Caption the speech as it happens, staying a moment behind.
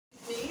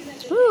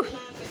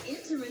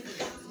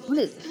What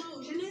is it?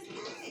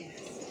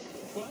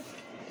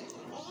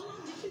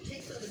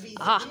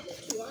 Ah.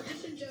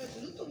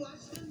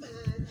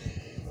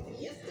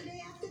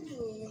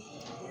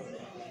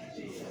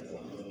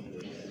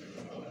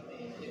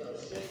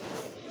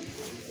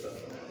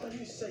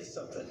 Say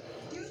something.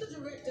 You're the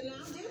director now.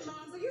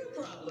 Deadlines are your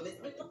problem.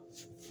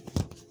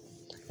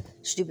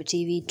 Stupid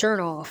TV, turn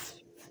off.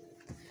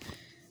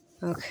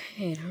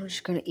 Okay, I'm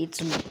just gonna eat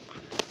some.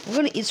 I'm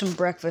gonna eat some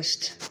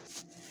breakfast.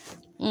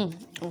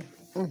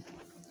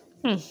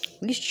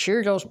 These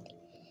Cheerios.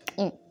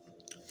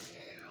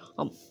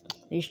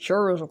 These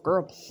Cheerios are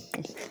good.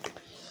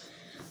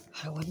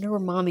 I wonder where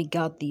Mommy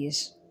got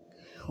these,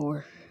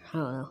 or I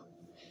don't know.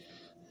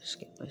 Just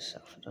get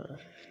myself another.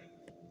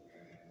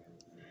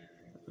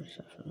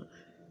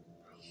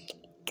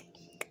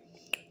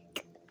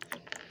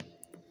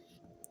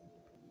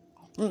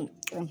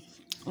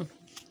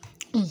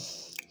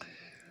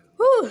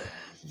 Whew,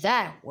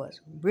 that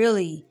was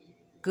really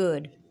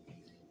good.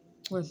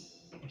 I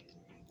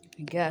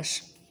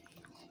guess.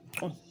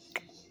 I'm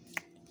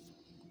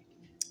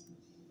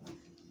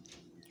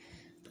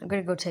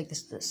gonna go take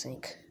this to the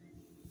sink.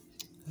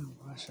 I'll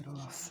wash it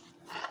off.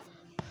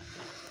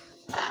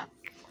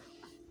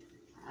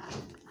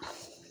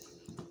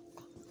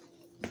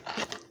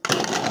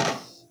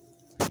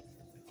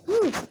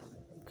 Whew.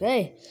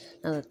 Okay,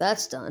 now that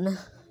that's done, I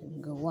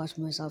can go watch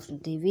myself some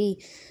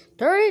TV,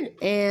 turn it,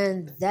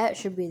 and that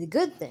should be the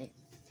good thing.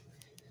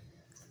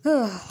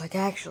 Like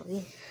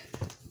actually,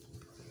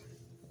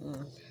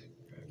 I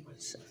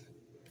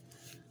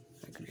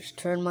can just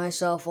turn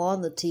myself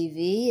on the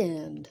TV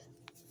and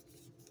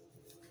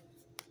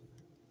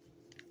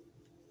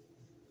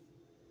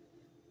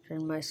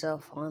turn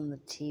myself on the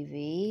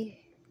TV.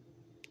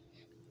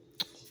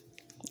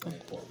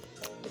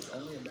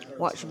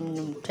 Watch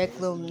them take a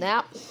little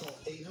nap.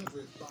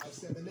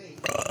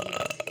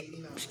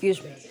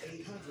 Excuse me.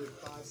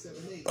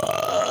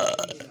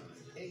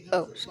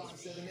 Oh,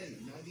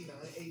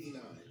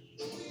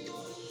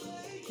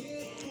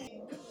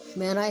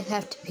 man, I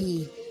have to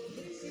pee.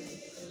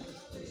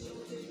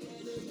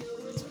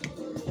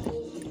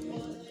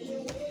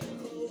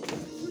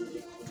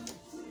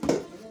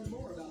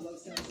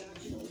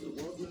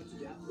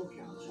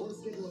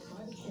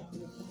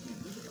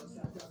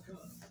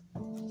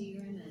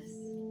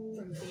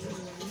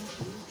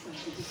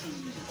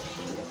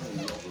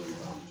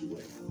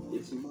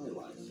 It's my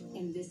life.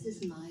 And this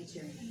is my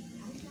journey.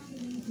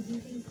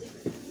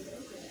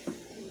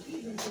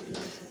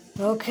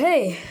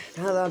 Okay,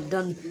 now that I'm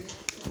done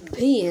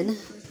peeing,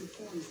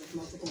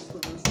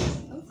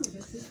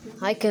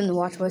 I can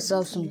watch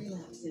myself some.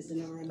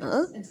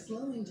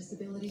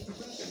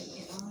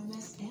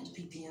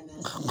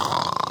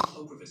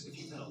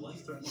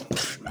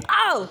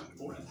 Oh!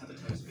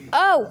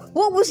 Oh!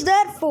 What was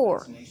that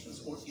for?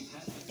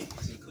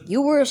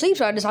 You were asleep,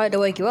 so I decided to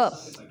wake you up.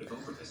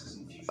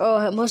 Oh,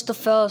 I must have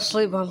fell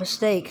asleep by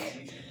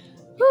mistake.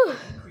 Whew.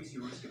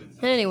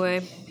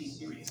 Anyway,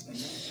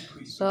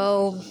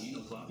 so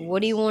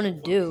what do you want to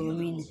do? I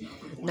mean,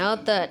 now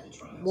that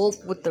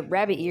Wolf with the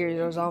rabbit ears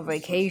is on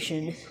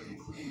vacation,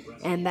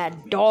 and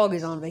that dog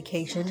is on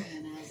vacation,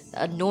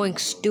 that annoying,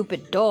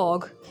 stupid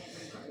dog.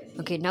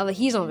 Okay, now that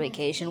he's on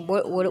vacation,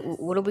 what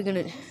are we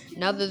gonna?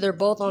 Now that they're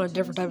both on a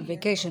different type of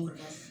vacation,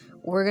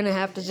 we're gonna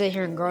have to sit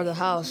here and guard the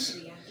house.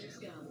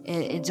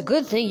 And it's a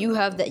good thing you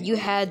had that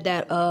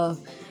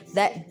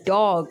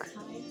dog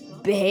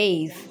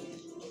behave.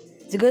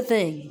 It's a good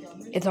thing.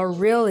 It's a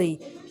really,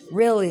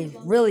 really,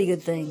 really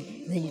good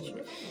thing that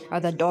you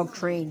have that dog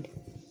trained.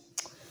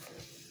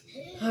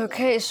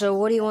 Okay, so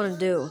what do you want to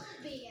do?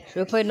 Should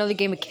we play another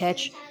game of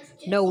catch?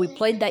 No, we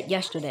played that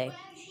yesterday.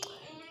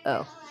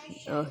 Oh,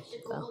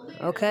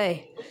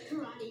 okay.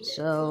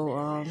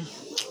 So,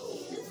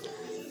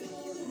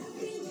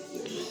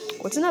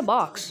 what's in that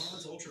box?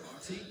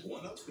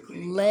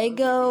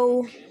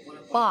 Lego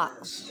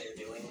box.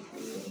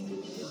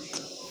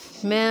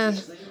 Man,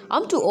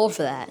 I'm too old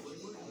for that.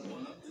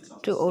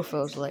 Too old for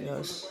those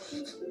Legos.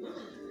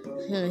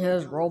 And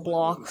here's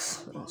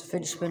Roblox. It's a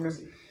fidget spinner.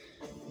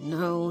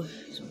 No,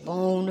 it's a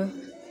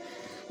bone.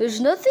 There's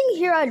nothing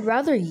here I'd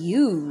rather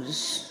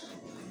use.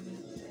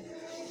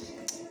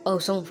 Oh,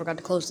 someone forgot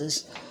to close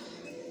this.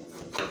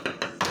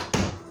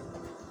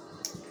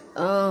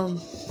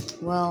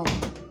 Well,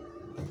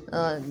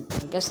 I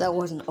guess that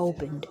wasn't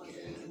opened.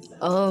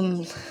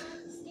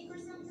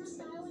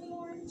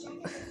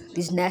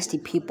 These nasty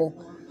people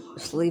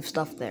just leave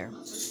stuff there.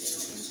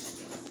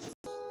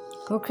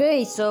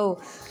 Okay, so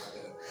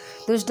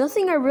there's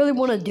nothing I really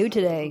want to do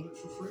today.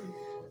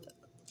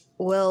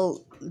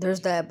 Well,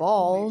 there's that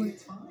ball.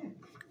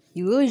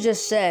 You really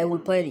just said we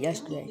played it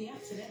yesterday.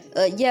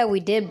 Yeah, we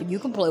did, but you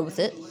can play with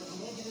it.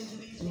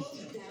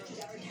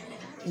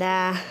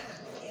 Nah.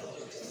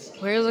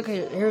 Here's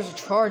a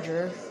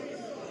charger.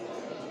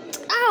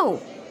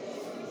 Ow!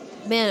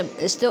 Man,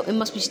 it still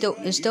must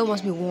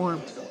be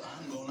warm.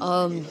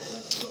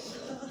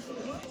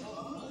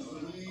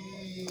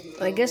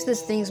 I guess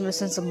this thing's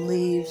missing some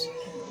leaves.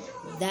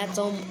 That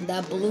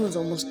balloon's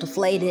almost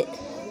deflated.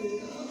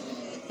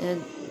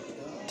 And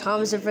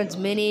Thomas and Friends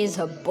minis,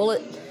 a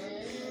bullet.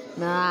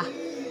 Nah.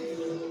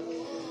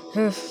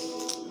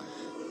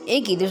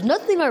 Inky, there's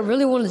nothing I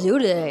really want to do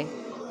today.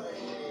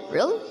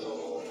 Really?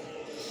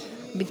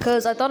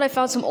 Because I thought I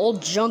found some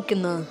old junk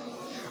in the...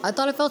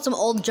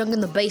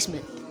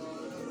 basement.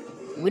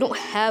 We don't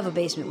have a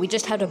basement. We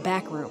just have a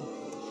back room.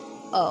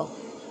 Oh.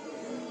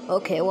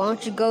 Okay, why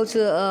don't you go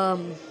to,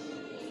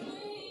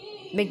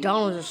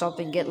 McDonald's or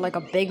something, get like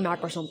a Big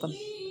Mac or something.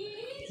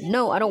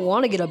 No, I don't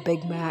want to get a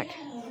Big Mac.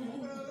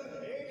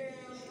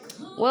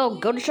 Well,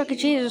 go to Chuck E.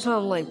 Cheese or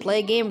something, like, play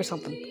a game or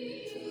something.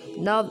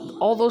 Now,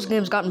 all those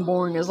games gotten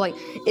boring. It's like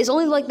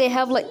they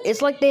have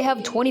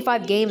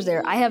 25 games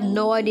there. I have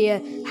no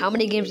idea how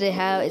many games they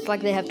have. It's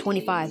like they have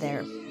 25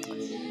 there.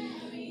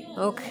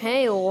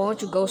 Okay, well, why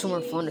don't you go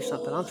somewhere fun or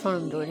something? I'm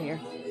trying to do it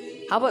here.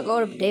 How about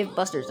go to Dave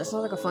Buster's? That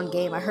sounds like a fun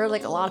game. I heard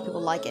like a lot of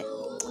people like it.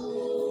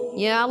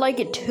 Yeah, I like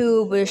it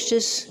too, but it's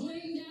just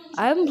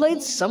I haven't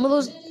played some of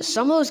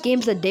those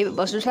games that Dave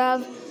Buster's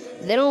have.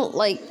 They don't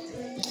like.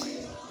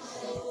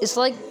 It's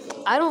like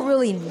I don't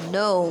really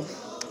know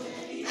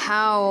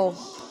how.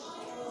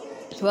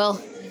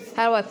 Well,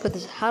 how do I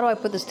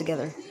put this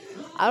together?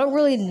 I don't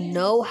really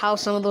know how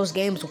some of those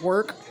games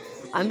work.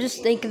 I'm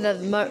just thinking that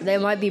they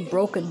might be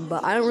broken,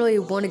 but I don't really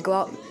want to go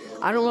out.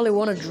 I don't really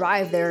want to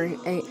drive there.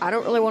 And I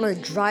don't really want to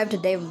drive to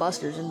Dave &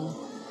 Buster's and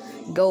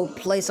go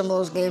play some of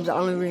those games. I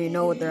don't really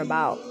know what they're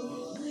about.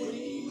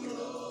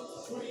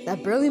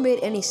 That barely made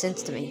any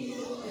sense to me.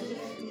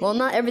 Well,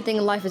 not everything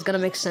in life is gonna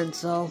make sense,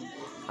 so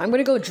I'm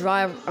gonna go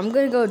drive. And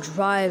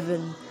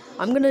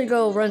I'm gonna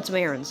go run some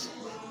errands.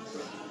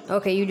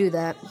 Okay, you do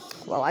that.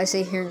 Well, I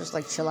sit here and just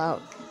like chill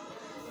out.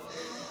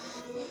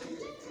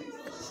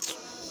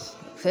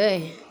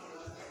 Okay.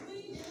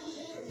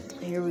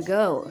 Here we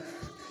go.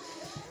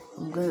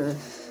 I'm gonna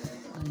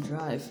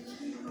drive.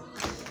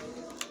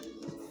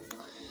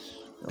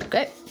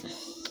 Okay.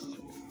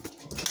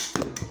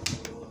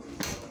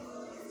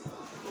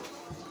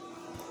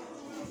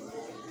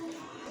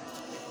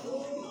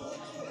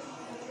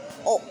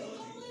 Oh,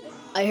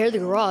 I hear the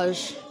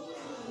garage.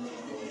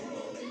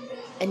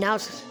 And now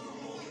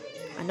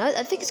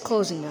I think it's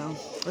closing now.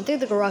 I think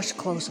the garage is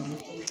closing.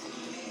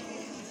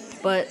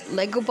 But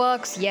Lego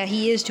Box, yeah,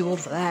 he is too old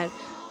for that.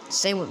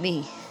 Same with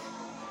me.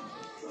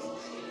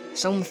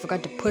 Someone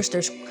forgot to push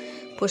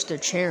their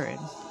chair in.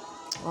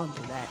 I'll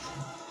do that.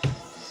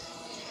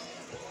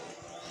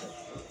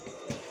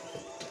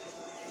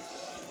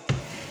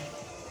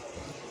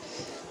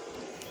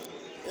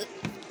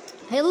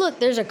 Hey, look,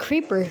 there's a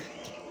creeper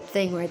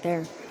thing right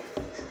there.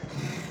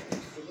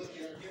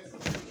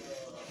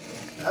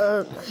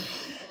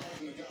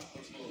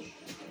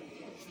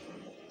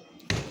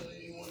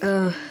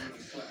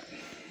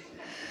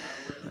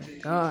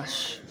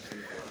 Gosh.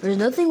 There's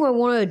nothing I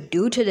want to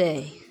do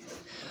today.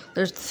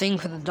 There's the thing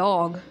for the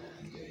dog.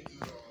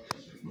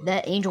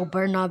 That angel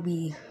better not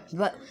be...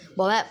 that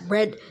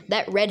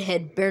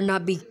redhead better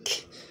not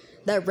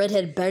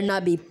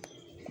be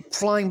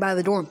flying by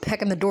the door and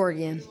pecking the door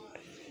again.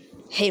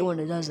 Hate when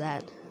it does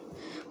that.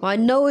 Well, I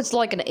know it's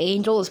like an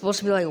angel. It's supposed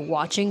to be like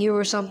watching you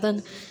or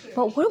something.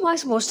 But what am I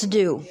supposed to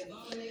do?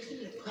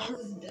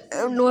 I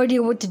have no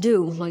idea what to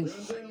do. Like,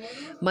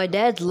 my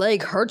dad's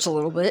leg hurts a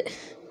little bit.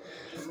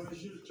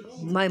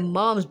 My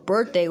mom's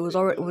birthday was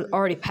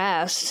already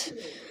passed.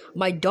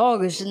 My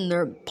dog is sitting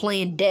there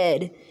playing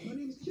dead.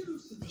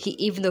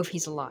 Even though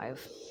he's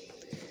alive.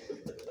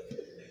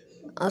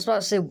 I was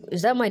about to say,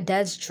 is that my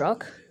dad's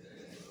truck?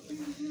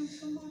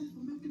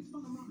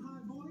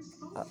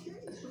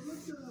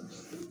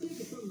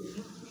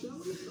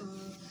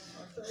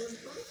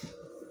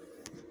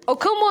 Oh,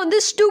 come on,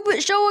 this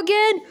stupid show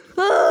again?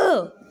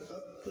 Ugh!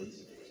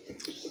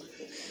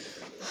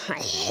 I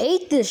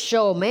hate this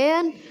show,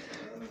 man.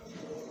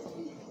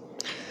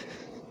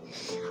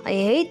 I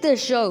hate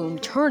this show.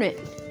 Turn it.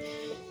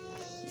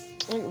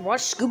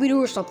 Watch Scooby-Doo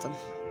or something.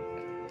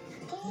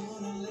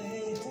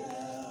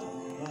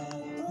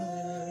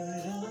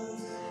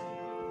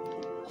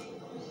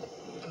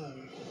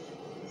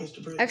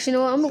 Actually,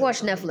 no, I'm gonna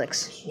watch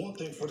Netflix. One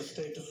thing for the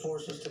state to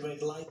force us to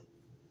make life.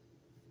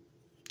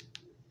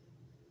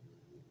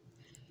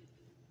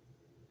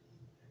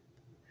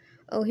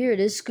 Oh, here it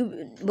is.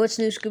 What's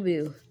new,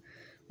 Scooby-Doo?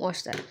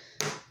 Watch that.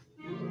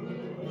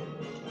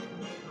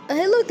 Oh,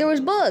 hey, look, there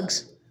was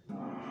bugs.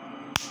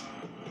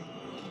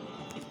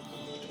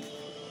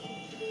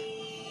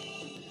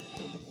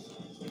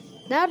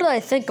 Now that I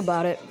think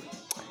about it,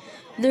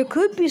 there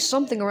could be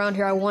something around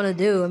here I want to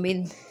do. I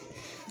mean,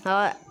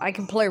 I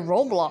can play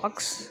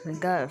Roblox.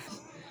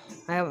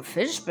 I have a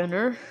fish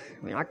spinner.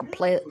 I mean, I can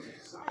play it.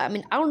 I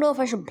mean, I don't know if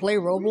I should play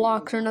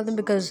Roblox or nothing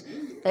because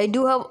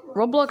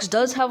Roblox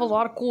does have a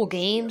lot of cool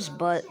games,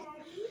 but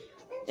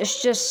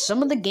it's just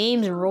some of the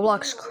games in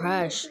Roblox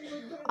crash.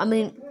 I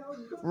mean,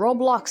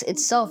 Roblox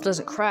itself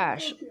doesn't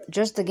crash.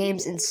 Just the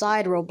games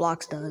inside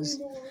Roblox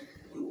does.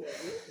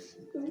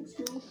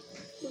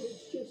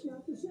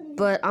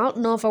 But I don't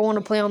know if I want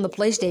to play on the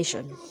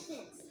PlayStation.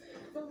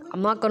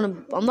 I'm not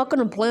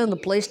gonna play on the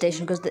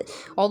PlayStation because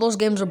all those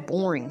games are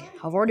boring.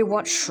 I've already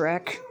watched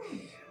Shrek.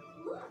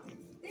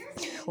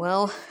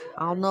 Well,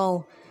 I don't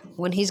know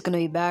when he's gonna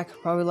be back.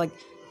 Probably like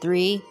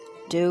 3,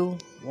 2,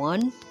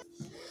 1.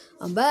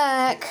 I'm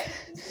back.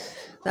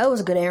 That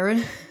was a good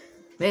errand.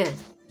 Man,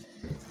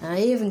 I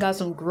even got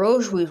some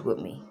groceries with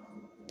me.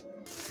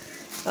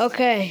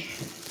 Okay,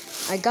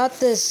 I got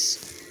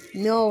this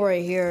meal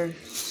right here.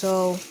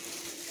 So,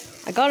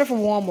 I got it from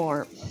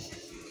Walmart.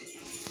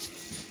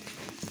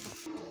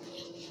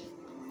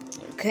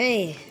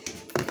 Okay,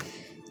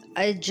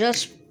 I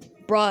just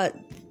brought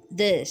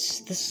this.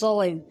 This is all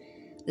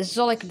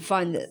I could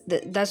find.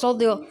 That's all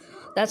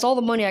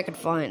the money I could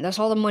find. That's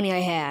all the money I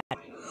had.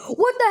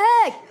 What the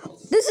heck?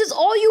 This is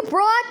all you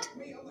brought?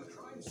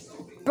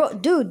 Bro,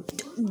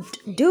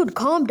 dude,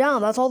 calm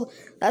down. That's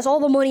all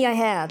the money I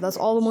had. That's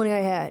all the money I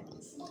had.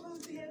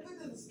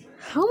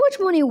 How much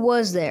money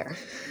was there?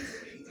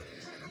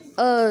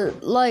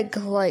 Like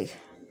 $5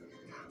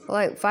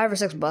 or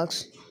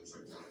 $6.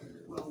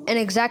 And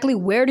exactly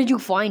where did you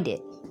find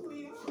it?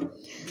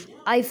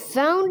 I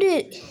found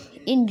it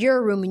in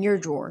your room, in your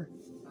drawer.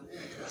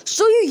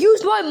 So you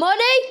used my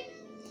money?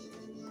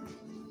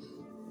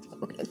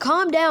 Okay,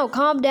 calm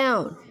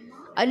down.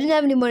 I didn't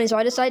have any money, so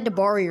I decided to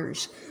borrow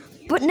yours.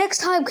 But next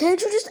time,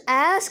 can't you just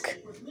ask?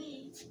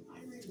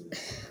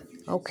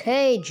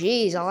 Okay,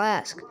 jeez, I'll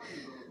ask.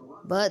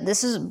 But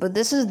this is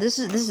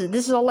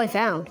all I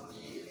found.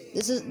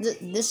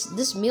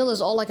 This meal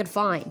is all I could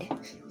find.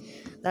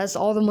 That's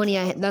all the money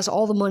that's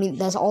all the money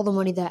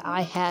that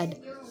I had.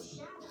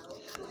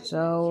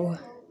 So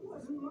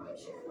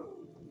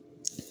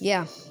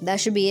yeah, that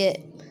should be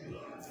it.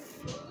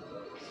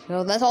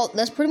 So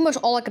that's pretty much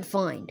all I could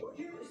find.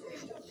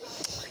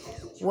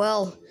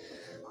 Well,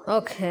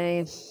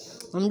 okay.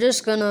 I'm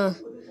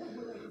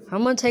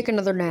gonna take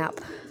another nap.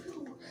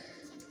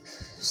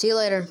 See you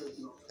later.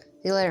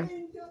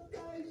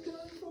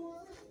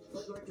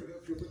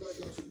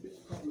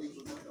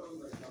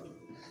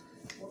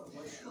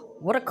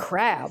 What a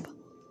crab.